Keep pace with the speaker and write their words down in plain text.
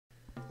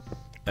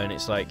And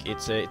it's like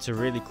it's a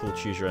really cool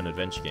choose your own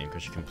adventure game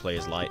because you can play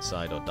as light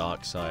side or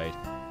dark side.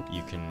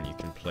 You can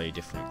play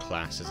different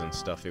classes and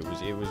stuff. It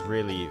was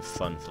really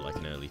fun for like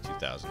an early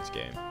 2000s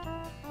game.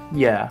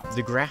 Yeah.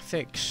 The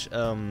graphics,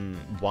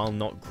 while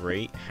not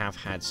great, have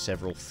had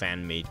several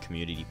fan-made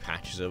community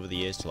patches over the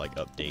years to like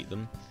update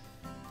them.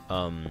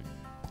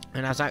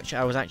 And I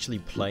was actually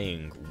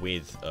playing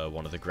with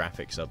one of the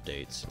graphics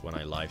updates when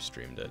I live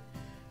streamed it,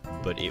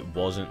 but it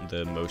wasn't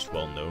the most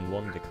well-known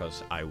one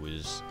because I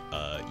was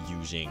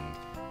using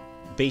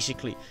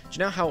basically. Do you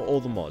know how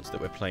all the mods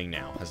that we're playing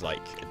now has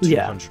like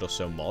 200 or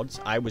so mods?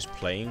 I was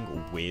playing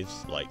with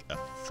like a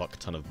fuck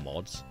ton of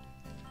mods.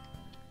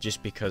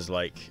 Just because,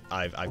 like,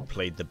 I've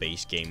played the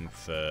base game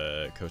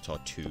for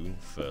KOTOR 2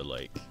 for,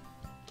 like...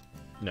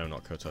 No,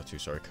 not KOTOR 2,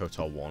 sorry,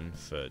 KOTOR 1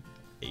 for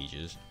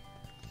ages.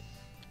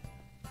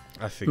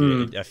 I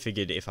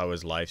figured if I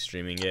was live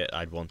streaming it,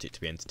 I'd want it to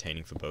be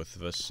entertaining for both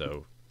of us,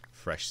 so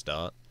fresh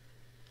start.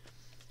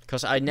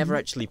 Because I never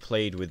actually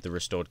played with the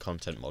restored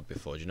content mod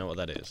before. Do you know what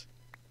that is?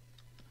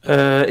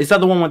 Is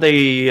that the one where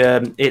they,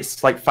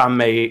 it's like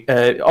fan-made,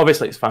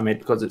 obviously it's fan-made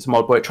because it's a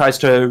mod, but it tries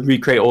to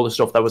recreate all the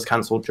stuff that was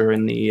cancelled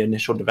during the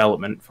initial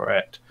development for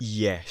it?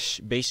 Yes.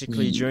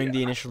 Basically, during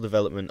the initial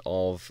development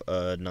of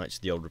Knights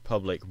of the Old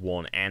Republic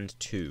 1 and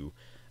 2,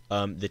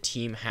 the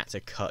team had to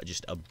cut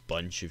just a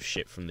bunch of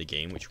shit from the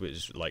game, which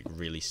was, like,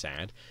 really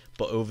sad.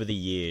 But over the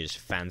years,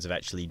 fans have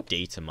actually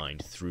data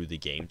mined through the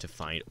game to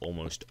find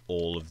almost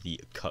all of the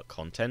cut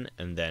content,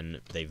 and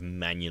then they've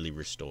manually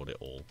restored it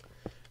all.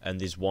 And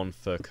there's one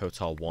for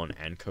KOTOR 1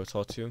 and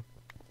KOTOR 2.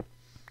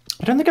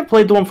 I don't think I've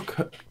played the one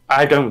for...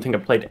 I don't think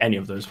I've played any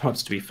of those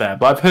mods, to be fair,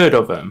 but I've heard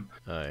of them.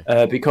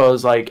 Aye.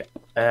 Because, like,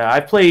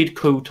 I've played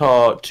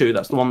KOTOR 2,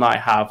 that's the one that I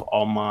have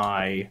on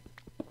my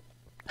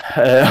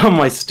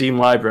Steam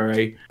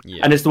library.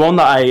 Yeah. And it's the one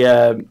that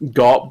I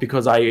got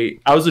because I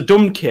was a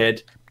dumb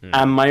kid,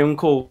 and my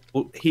uncle,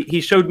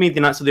 he showed me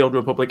the Knights of the Old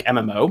Republic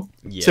MMO.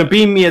 Yeah. So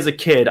being me as a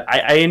kid,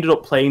 I ended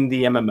up playing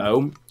the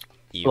MMO,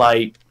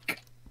 like...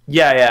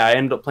 Yeah, I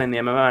ended up playing the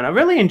MMO, and I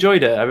really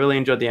enjoyed it. I really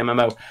enjoyed the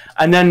MMO.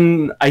 And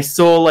then I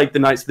saw, like, the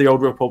Knights of the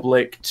Old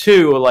Republic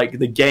 2, or, like,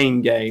 the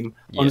game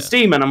on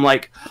Steam, and I'm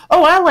like,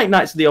 oh, I like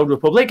Knights of the Old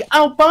Republic,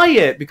 I'll buy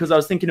it, because I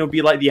was thinking it would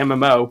be like the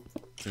MMO.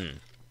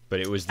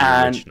 But it was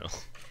the original.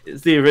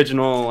 It's the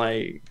original,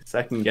 like,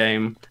 second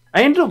game.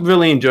 I ended up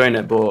really enjoying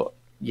it, but,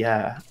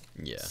 yeah.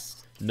 Yeah.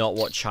 Not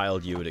what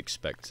child you would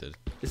expected.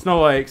 It's not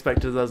what I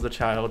expected as a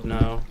child,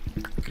 no.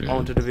 I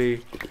wanted to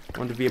be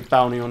a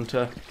bounty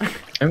hunter.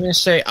 I'm gonna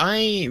say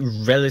I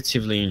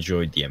relatively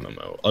enjoyed the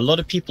MMO. A lot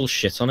of people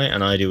shit on it,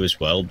 and I do as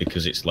well,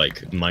 because it's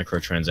like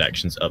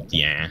microtransactions up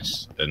the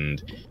ass,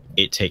 and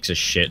it takes a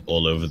shit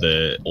all over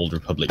the Old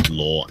Republic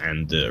lore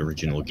and the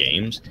original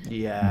games.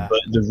 Yeah.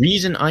 But the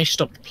reason I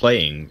stopped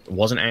playing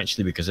wasn't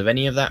actually because of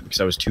any of that, because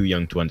I was too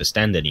young to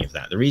understand any of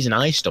that. The reason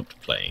I stopped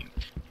playing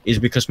is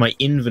because my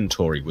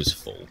inventory was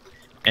full.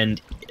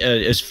 And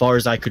as far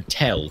as I could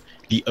tell,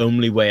 the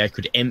only way I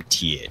could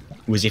empty it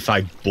was if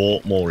I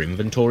bought more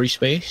inventory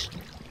space.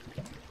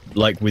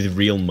 Like, with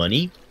real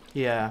money.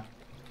 Yeah.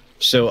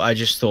 So I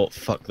just thought,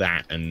 fuck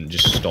that, and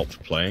just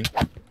stopped playing.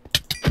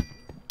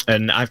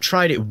 And I've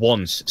tried it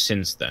once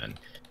since then.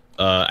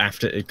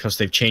 Because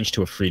they've changed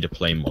to a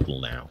free-to-play model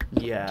now.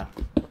 Yeah.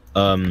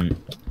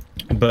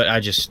 But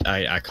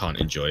I can't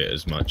enjoy it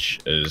as much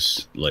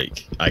as,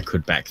 like, I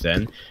could back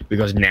then,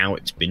 because now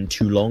it's been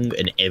too long,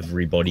 and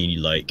everybody's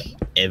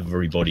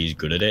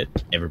good at it.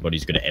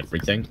 Everybody's good at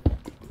everything,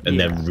 and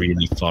they're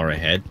really far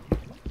ahead.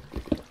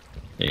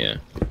 Yeah.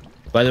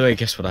 By the way,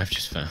 guess what I've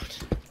just found?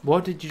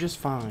 What did you just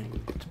find,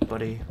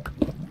 buddy?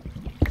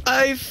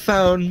 I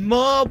found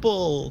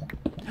marble!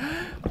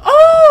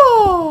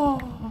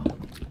 Oh!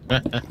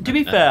 To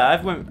be fair,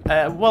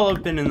 while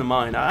I've been in the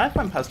mine, I've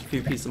went past a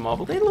few pieces of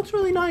marble. It looks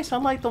really nice. I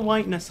like the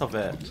whiteness of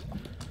it.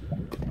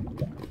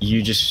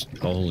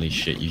 Holy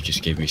shit, you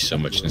just gave me so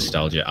much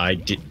nostalgia.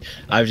 I've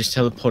just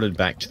teleported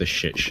back to the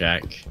shit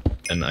shack,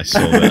 and I saw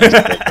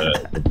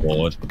the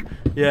board.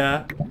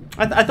 Yeah.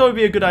 I thought it'd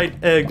be a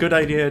good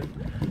idea,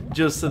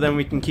 just so then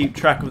we can keep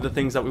track of the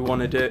things that we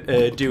want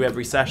to do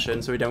every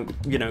session, so we don't,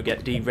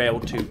 get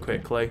derailed too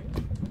quickly.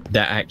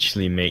 That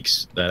actually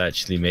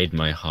made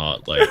my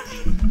heart, like,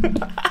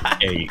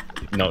 ache,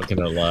 not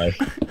gonna lie.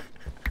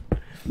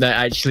 That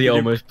actually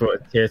almost brought a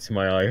tear to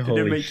my eye. Holy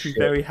shit. It makes you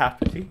very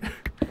happy.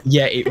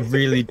 Yeah, it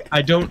really...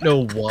 I don't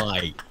know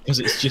why, because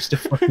it's just a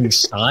fucking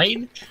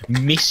sign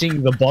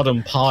missing the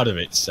bottom part of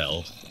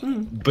itself.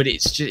 But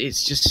it's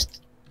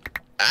just...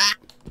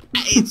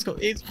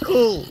 It's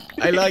cool.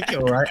 I like it,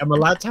 alright? I'm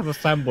allowed to have a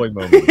fanboy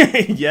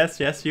moment.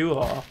 Yes, you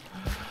are.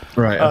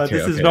 Right, okay,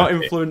 this is not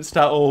influenced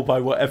at all by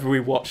whatever we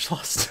watched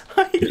last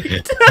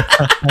night.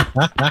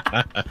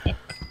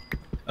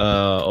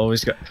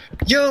 Always got...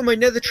 Yo, my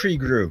nether tree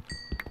grew!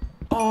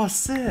 Oh,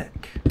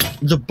 sick!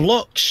 The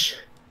blocks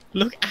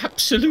look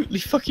absolutely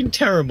fucking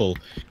terrible.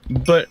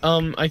 But,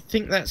 I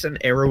think that's an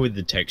error with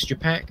the texture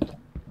pack.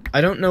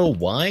 I don't know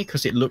why,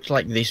 because it looked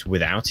like this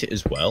without it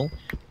as well.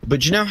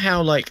 But do you know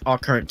how, like, our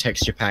current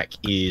texture pack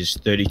is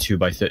 32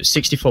 by 30,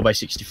 64 by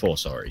 64,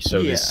 sorry.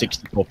 So there's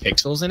 64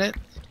 pixels in it.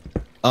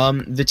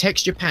 The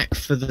texture pack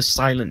for the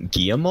Silent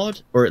Gear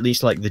mod, or at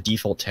least, like, the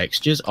default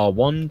textures, are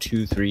 1,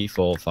 2, 3,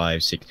 4,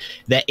 5, 6...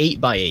 They're 8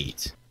 by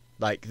 8.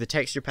 Like, the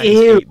texture pack is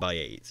 8 by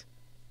 8.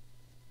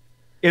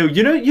 Ew,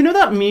 you know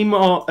that meme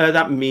or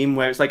that meme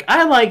where it's like,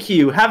 I like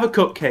you, have a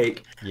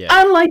cupcake. Yeah.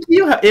 I like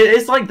you.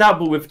 It's like that,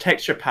 but with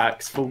texture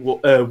packs for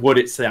what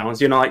it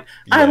sounds. You know, like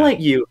I like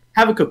you,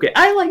 have a cupcake.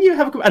 I like you,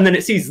 have a cupcake. And then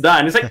it sees that,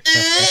 and it's like,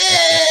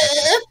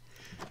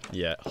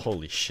 yeah.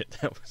 Holy shit,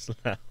 that was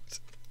loud.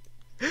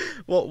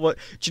 What?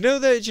 Do you know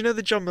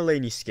the John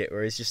Mulaney skit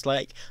where he's just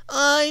like,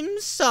 I'm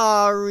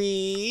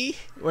sorry,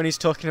 when he's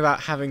talking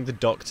about having the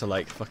doctor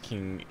like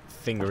fucking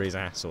finger his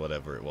ass or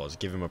whatever it was,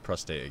 give him a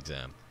prostate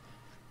exam.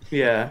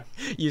 Yeah.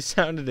 You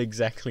sounded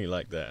exactly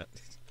like that.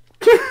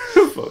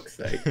 For fuck's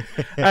sake.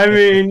 I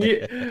mean,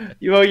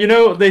 you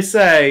know what they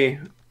say.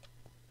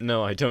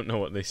 No, I don't know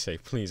what they say.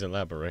 Please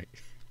elaborate.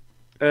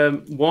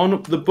 One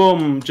up the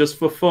bum just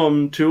for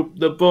fun. Two up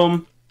the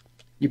bum.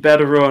 You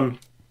better run.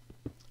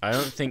 I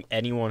don't think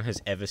anyone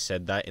has ever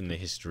said that in the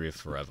history of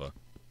forever.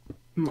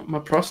 My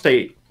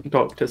prostate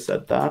doctor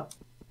said that.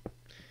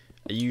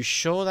 Are you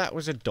sure that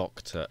was a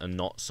doctor and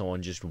not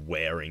someone just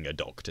wearing a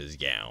doctor's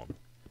gown?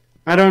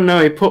 I don't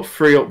know, he put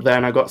 3 up there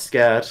and I got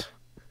scared.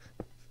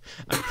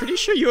 I'm pretty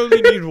sure you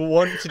only need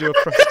 1 to do a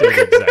prostate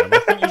exam. I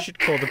think you should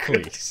call the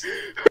police.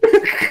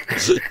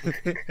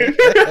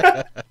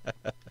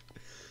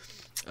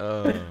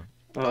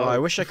 I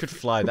wish I could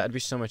fly. That'd be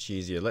so much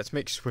easier. Let's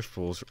make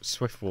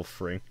Swiftwolf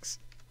rings.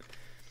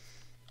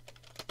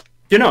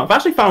 You know, I've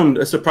actually found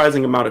a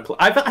surprising amount of clay.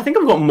 I think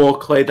I've got more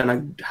clay than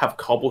I have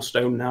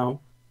cobblestone now.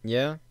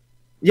 Yeah?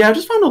 Yeah, I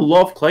just found a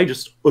lot of clay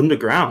just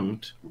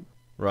underground.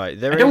 Right,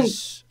 there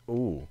is...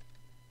 Ooh.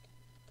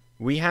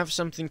 We have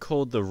something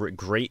called the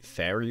Great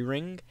Fairy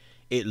Ring.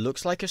 It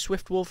looks like a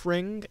Swiftwolf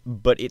ring,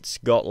 but it's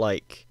got,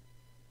 like...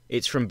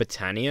 It's from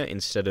Botania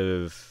instead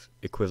of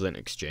Equivalent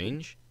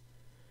Exchange.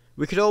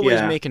 We could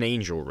always make an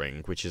Angel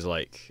Ring, which is,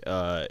 like,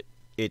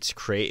 it's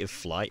Creative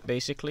Flight,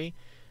 basically.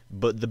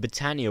 But the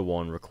Botania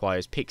one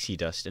requires Pixie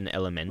Dust and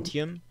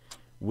Elementium,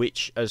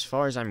 which, as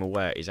far as I'm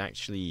aware, is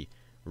actually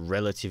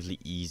relatively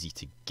easy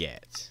to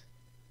get.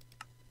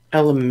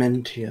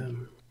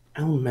 Elementium.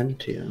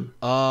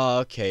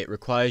 Okay, it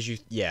requires you...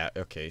 Yeah,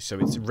 okay, so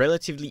it's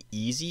relatively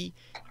easy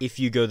if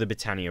you go the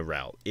Botania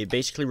route. It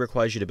basically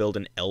requires you to build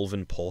an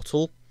elven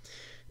portal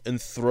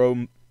and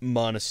throw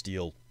Mana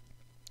Steel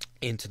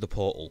into the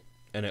portal,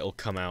 and it'll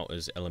come out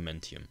as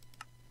Elementium.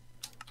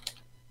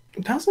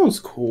 That sounds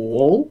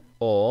cool.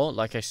 Or,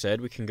 like I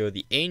said, we can go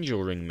the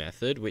Angel Ring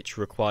method, which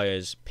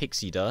requires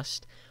Pixie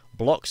Dust,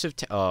 blocks of...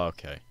 Oh,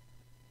 okay.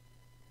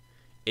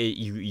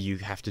 You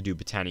have to do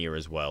Botania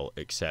as well,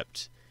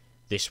 except...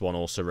 This one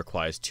also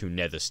requires 2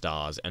 nether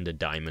stars and a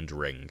diamond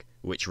ring,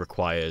 which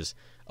requires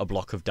a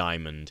block of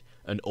diamond,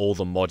 an all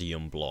the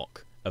modium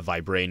block, a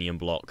vibranium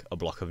block, a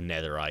block of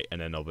netherite,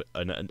 and an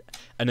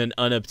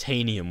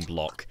unobtainium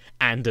block,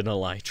 and an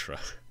elytra.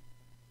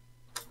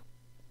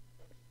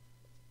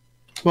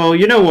 Well,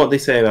 you know what they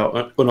say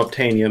about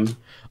unobtainium.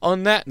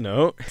 On that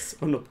note... It's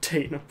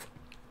unobtainable.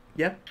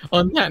 Yeah.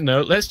 On that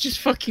note, let's just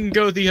fucking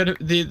go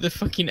the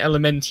fucking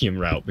Elementium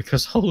route,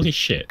 because holy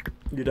shit.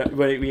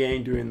 We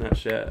ain't doing that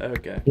shit.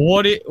 Okay.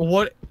 Who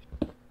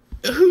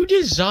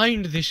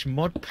designed this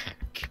mod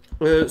pack?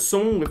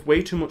 Someone with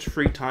way too much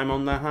free time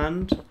on their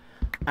hand,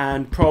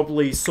 and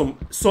probably a certain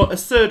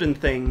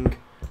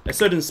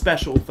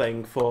special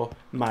thing for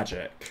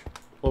magic,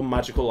 or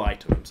magical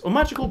items, or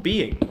magical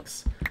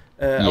beings.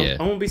 I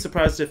won't be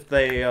surprised if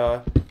they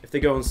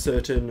go on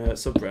certain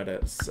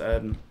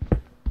subreddits.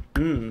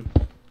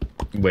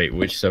 Wait,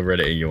 which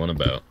subreddit are you on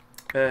about?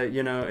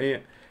 You know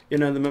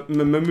the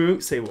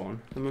Mamutse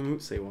one. The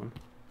Mamutse one.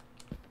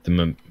 The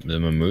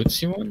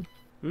Mamutse one?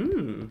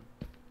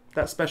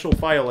 That special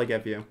file I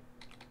gave you.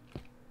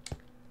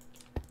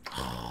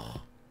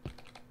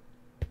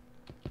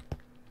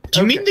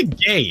 Do you mean the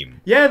game?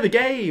 Yeah, the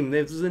game.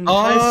 There's an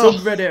entire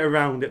subreddit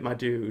around it, my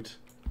dude.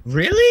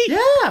 Really?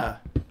 Yeah.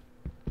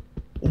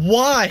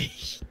 Why?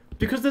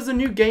 Because there's a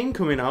new game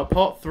coming out,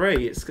 Part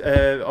 3. It's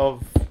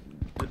of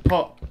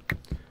Part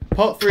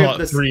 3 of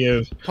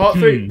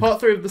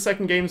the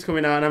second game's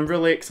coming out, and I'm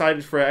really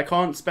excited for it. I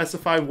can't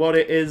specify what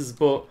it is,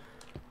 but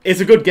it's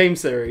a good game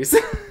series.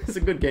 It's a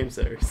good game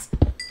series.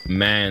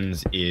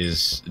 Man's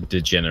is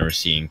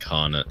degeneracy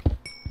incarnate.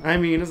 I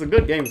mean, it's a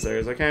good game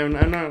series. Okay,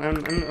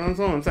 that's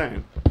all I'm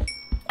saying.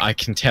 I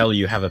can tell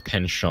you have a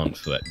penchant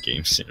for that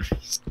game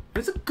series.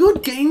 It's a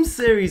good game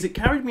series. It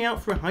carried me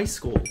out through high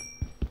school.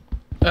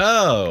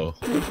 Oh.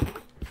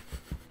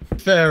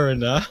 Fair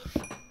enough.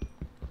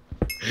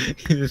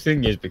 The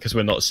thing is, because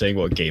we're not saying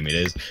what game it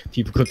is,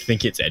 people could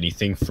think it's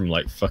anything from,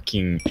 like,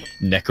 fucking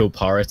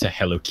Nekopara to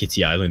Hello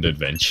Kitty Island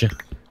Adventure.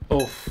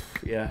 Oh,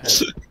 yeah.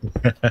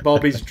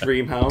 Bobby's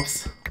dream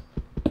house.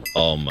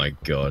 Oh my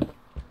god.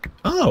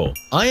 Oh,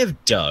 I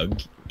have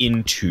dug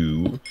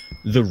into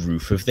the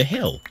roof of the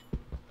hill.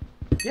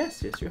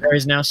 Yes, yes, you have. There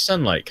is now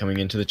sunlight coming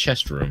into the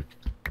chest room.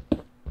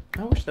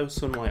 I wish there was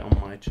sunlight on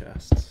my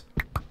chests.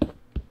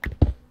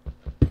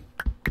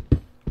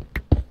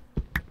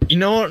 You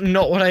know what?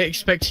 Not what I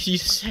expected you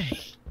to say.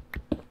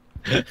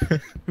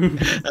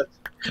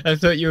 I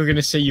thought you were going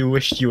to say you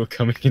wished you were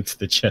coming into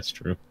the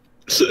chest room.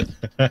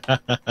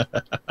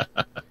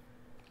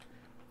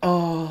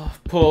 Oh,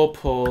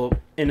 poor,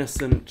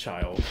 innocent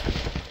child.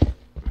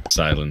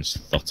 Silence,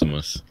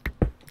 Thotimus.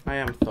 I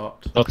am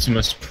thought.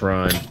 Thotimus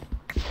Prime.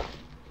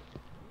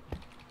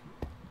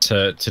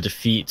 To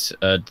defeat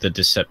the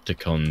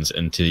Decepticons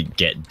and to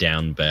get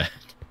down bad.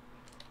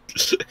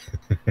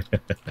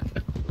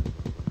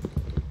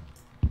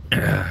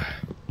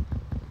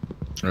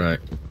 Right.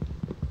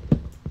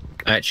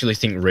 I actually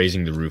think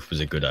raising the roof was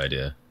a good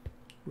idea.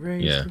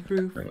 Raise the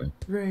roof. Definitely.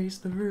 Raise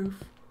the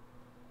roof.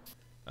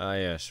 Ah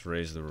yes,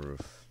 raise the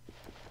roof.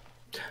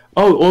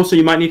 Oh, also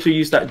you might need to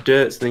use that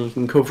dirt so then you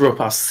can cover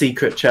up our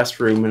secret chest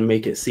room and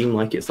make it seem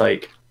like it's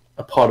like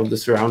a part of the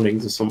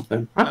surroundings or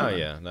something. Oh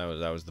yeah,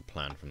 that was the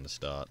plan from the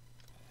start.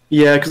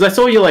 Yeah, because I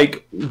saw you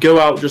like go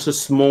out just a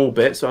small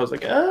bit, so I was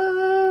like,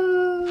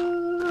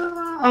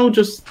 I'll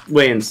just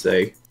wait and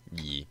see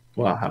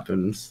what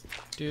happens.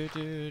 I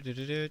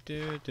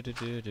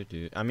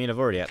mean, I've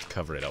already had to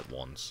cover it up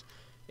once.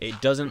 It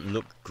doesn't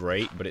look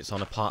great, but it's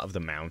on a part of the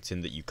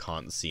mountain that you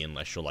can't see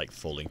unless you're like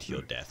falling to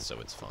your death, so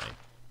it's fine.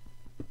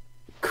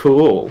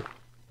 Cool.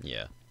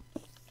 Yeah.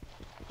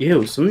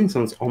 Ew, something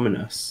sounds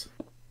ominous.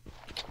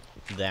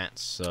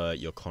 That's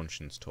your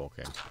conscience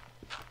talking.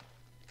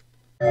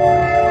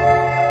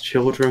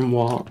 Children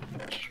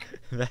watch.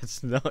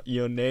 That's not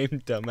your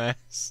name,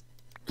 dumbass.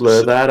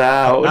 Blur that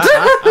out.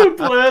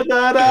 Blur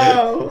that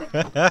out.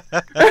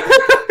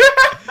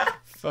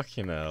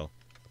 Fucking hell.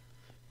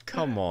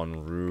 Come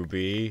on,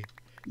 Ruby.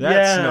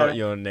 That's not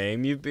your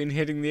name. You've been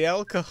hitting the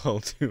alcohol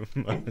too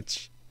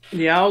much.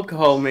 The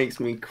alcohol makes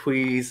me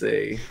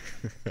queasy.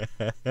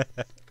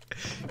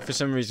 For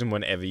some reason,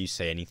 whenever you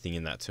say anything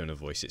in that tone of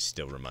voice, it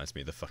still reminds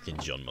me of the fucking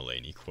John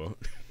Mulaney quote.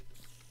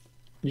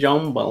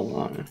 John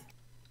Mulaney.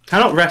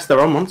 Cannot rest, there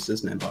are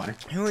monsters nearby.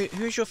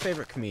 Who's your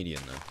favourite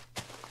comedian,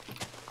 though?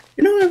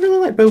 You know, I really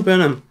like Bo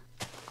Burnham.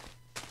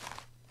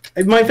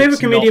 My favourite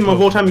comedian of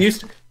all time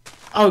used to...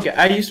 Oh, okay,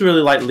 I used to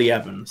really like Lee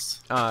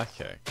Evans. Ah,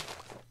 okay.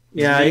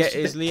 Yeah,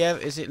 is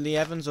it Lee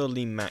Evans or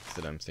Lee Mack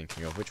that I'm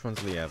thinking of? Which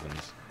one's Lee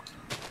Evans?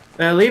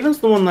 Lee Evans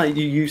the one that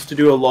you used to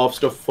do a lot of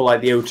stuff for like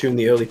the O2 in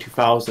the early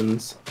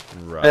 2000s.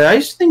 Right. I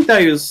just think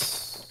that he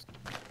was...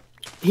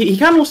 He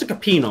kind of looks like a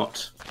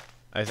peanut.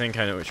 I think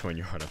I know which one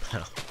you're on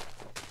about.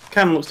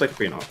 Kind of looks like a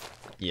peanut.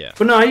 Yeah.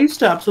 But no, I used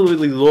to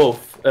absolutely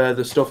love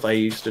the stuff that I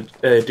used to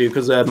do,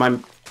 because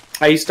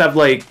I used to have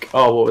like,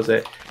 oh, what was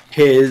it?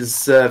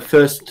 His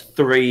first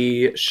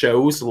 3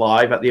 shows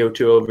live at the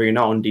O2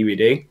 Arena on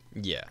DVD.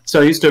 Yeah.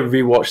 So I used to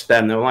rewatch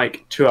them. They were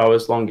like 2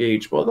 hours long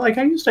each, but like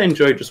I used to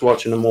enjoy just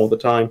watching them all the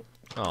time.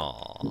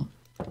 Aww.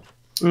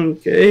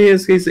 Okay,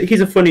 he's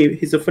a funny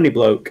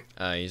bloke.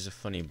 He's a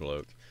funny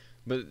bloke.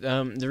 But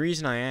the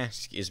reason I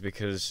ask is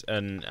because,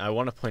 and I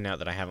want to point out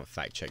that I haven't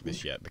fact-checked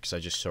this yet because I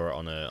just saw it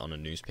on a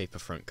newspaper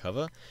front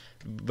cover,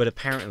 but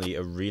apparently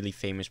a really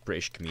famous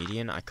British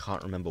comedian, I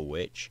can't remember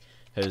which,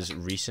 has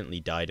recently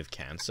died of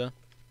cancer.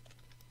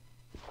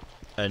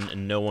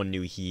 And no one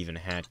knew he even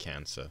had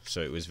cancer,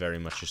 so it was very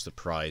much a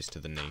surprise to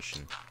the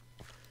nation.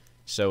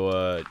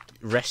 So,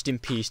 rest in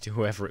peace to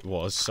whoever it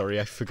was. Sorry,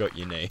 I forgot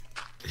your name.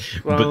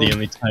 Well, but the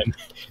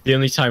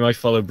only time I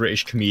follow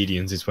British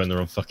comedians is when they're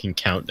on fucking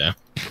Countdown.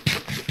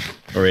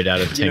 Or 8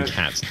 out of 10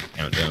 cats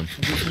Countdown.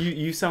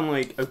 You sound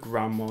like a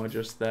grandma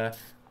just there.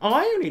 Oh,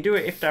 I only do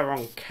it if they're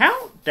on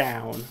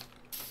Countdown.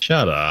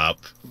 Shut up.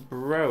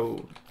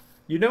 Bro.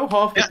 You know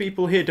half the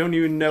people here don't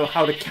even know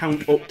how to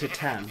count up to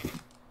 10.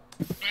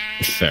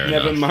 Fair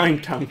enough. Never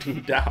mind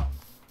counting down.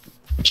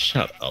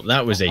 Shut up.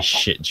 That was a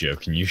shit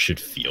joke and you should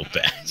feel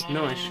bad.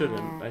 No, I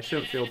shouldn't. I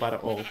shouldn't feel bad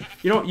at all.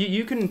 You know what?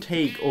 You can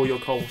take all your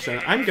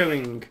cobblestone. I'm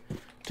going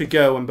to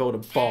go and build a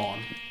barn.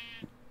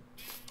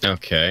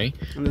 Okay.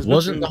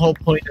 Wasn't the whole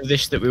point of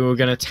this that we were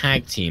going to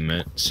tag team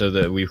it so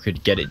that we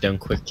could get it done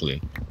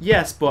quickly?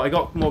 Yes, but I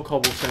got more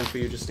cobblestone for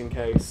you just in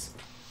case.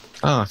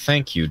 Ah,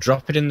 thank you.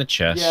 Drop it in the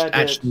chest. Yeah, I did.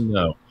 Actually,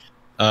 no.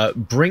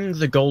 Bring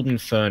the golden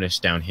furnace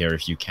down here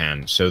if you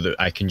can, so that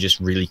I can just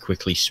really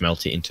quickly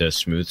smelt it into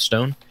smooth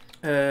stone.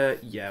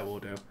 Yeah, we'll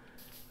do.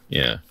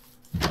 Yeah.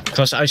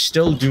 Because I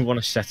still do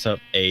want to set up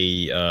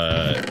a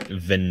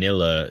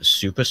vanilla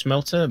super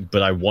smelter,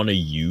 but I want to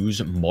use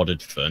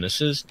modded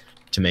furnaces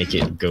to make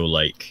it go,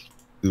 like,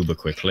 uber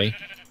quickly.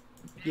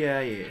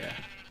 Yeah.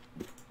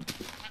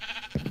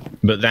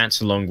 But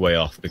that's a long way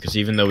off, because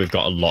even though we've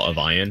got a lot of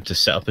iron, to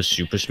set up a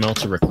super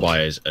smelter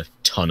requires a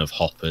ton of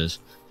hoppers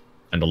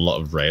and a lot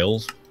of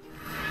rails.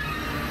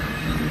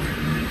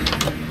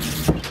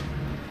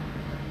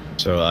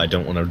 So I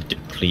don't want to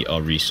deplete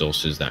our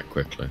resources that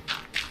quickly.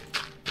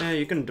 Yeah,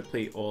 you can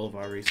deplete all of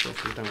our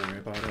resources, don't worry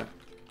about it.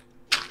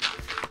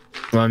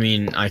 Well, I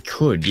mean, I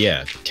could,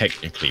 yeah,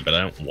 technically, but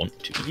I don't want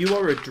to. You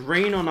are a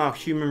drain on our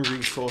human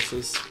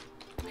resources.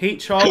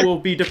 HR will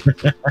be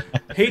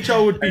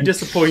HR would be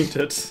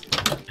disappointed.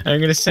 I'm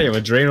gonna say I'm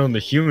a drain on the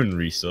human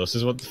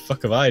resources. What the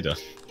fuck have I done?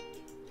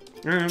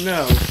 I don't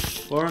know.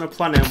 We're on a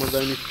planet with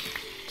only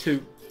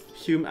 2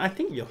 human. I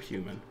think you're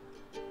human.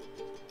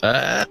 You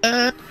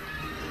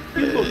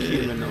look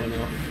human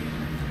enough.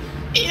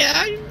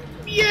 Yeah,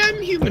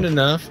 I'm human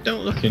enough.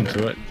 Don't look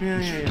into it.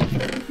 Yeah.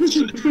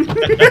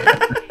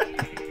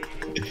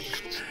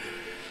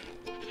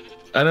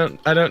 I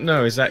don't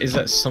know. Is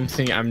that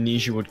something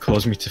amnesia would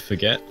cause me to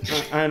forget?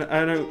 I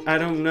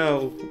don't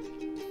know.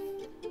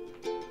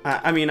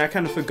 I mean, I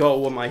kind of forgot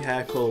what my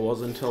hair color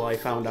was until I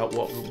found out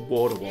what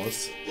water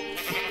was.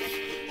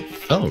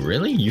 Oh,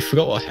 really? You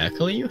forgot what hair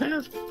color you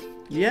have?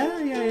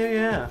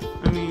 Yeah.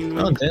 I mean,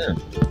 oh damn.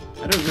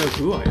 I don't know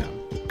who I am.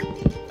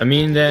 I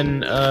mean,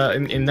 then,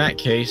 in that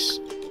case,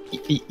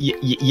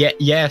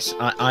 yes,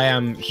 I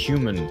am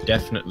human.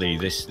 Definitely.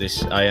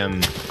 I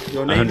am.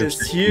 Your name 100% is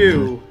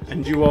Hugh,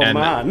 and you are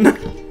man.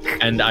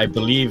 And I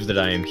believe that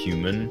I am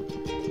human.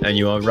 And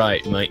you are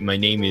right. My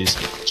name is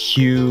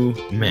Hugh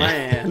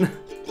Man.